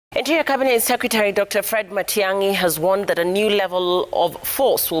Interior Cabinet Secretary Dr. Fred Matiang'i has warned that a new level of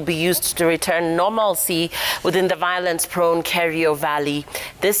force will be used to return normalcy within the violence-prone Kerio Valley.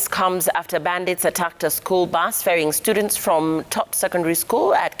 This comes after bandits attacked a school bus ferrying students from Tot Secondary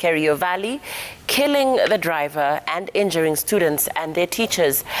School at Kerio Valley, killing the driver and injuring students and their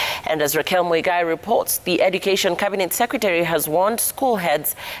teachers. And as Arror-Mogil reports, the Education Cabinet Secretary has warned school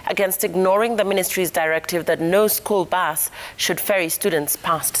heads against ignoring the ministry's directive that no school bus should ferry students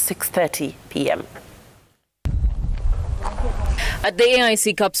past 6:30 p.m. At the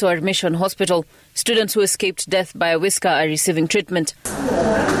AIC Kapsoar Mission Hospital, students who escaped death by a whisker are receiving treatment.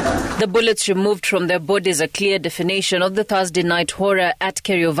 The bullets removed from their bodies are clear definition of the Thursday night horror at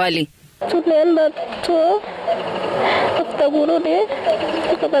Kerio Valley.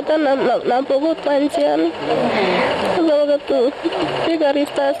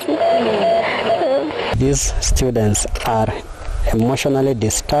 These students are emotionally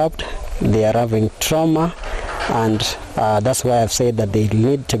disturbed, they are having trauma, and that's why I've said that they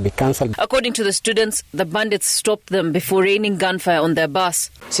need to be cancelled. According to the students, the bandits stopped them before raining gunfire on their bus.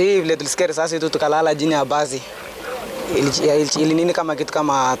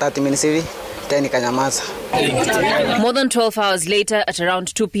 More than 12 hours later, at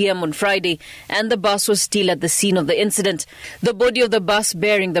around 2 p.m. on Friday, and the bus was still at the scene of the incident. The body of the bus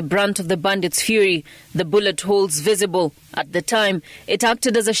bearing the brunt of the bandits' fury, the bullet holes visible. At the time, it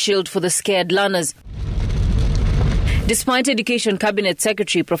acted as a shield for the scared learners. Despite Education Cabinet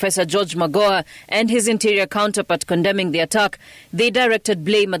Secretary Professor George Magoha and his interior counterpart condemning the attack, they directed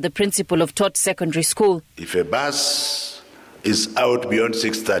blame at the principal of Tot Secondary School. If a bus is out beyond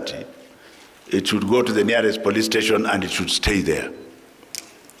 6:30, it should go to the nearest police station and it should stay there.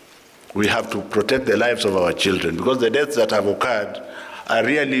 We have to protect the lives of our children because the deaths that have occurred are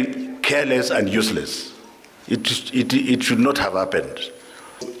really careless and useless. It should not have happened.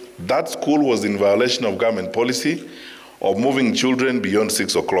 That school was in violation of government policy of moving children beyond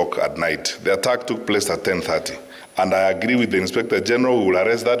 6 o'clock at night. The attack took place at 10:30. And I agree with the Inspector General who will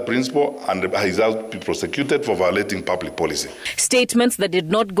arrest that principal and he has to be prosecuted for violating public policy. Statements that did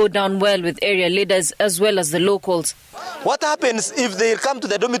not go down well with area leaders as well as the locals. What happens if they come to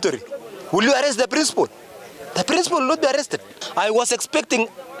the dormitory? Will you arrest the principal? The principal will not be arrested. I was expecting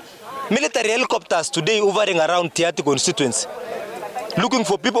military helicopters today hovering around Tiati constituency, looking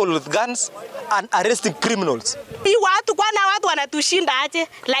for people with guns and arresting criminals.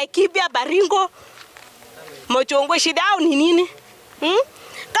 Like Kibia Baringo. Mochongo shida au ni nini?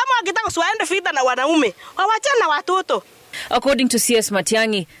 Kama wakitaka suende fita na wanaume, wawachana na watoto. According to CS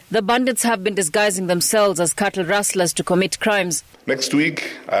Matiang'i, the bandits have been disguising themselves as cattle rustlers to commit crimes. Next week,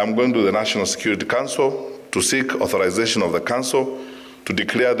 I am going to the National Security Council to seek authorization of the council to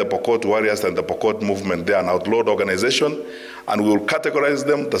declare the Pokot Warriors and the Pokot movement they are an outlawed organization, and we will categorize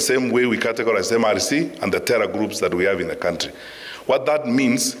them the same way we categorize MRC and the terror groups that we have in the country. What that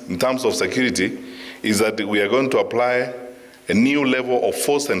means in terms of security is that we are going to apply a new level of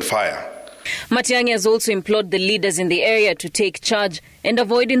force and fire. Matiang'i has also implored the leaders in the area to take charge and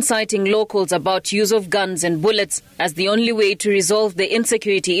avoid inciting locals about use of guns and bullets as the only way to resolve the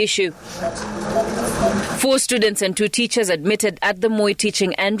insecurity issue. 4 students and 2 teachers admitted at the Moi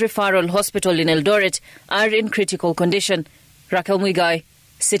Teaching and Referral Hospital in Eldoret are in critical condition. Arror-Mogil,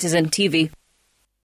 Citizen TV.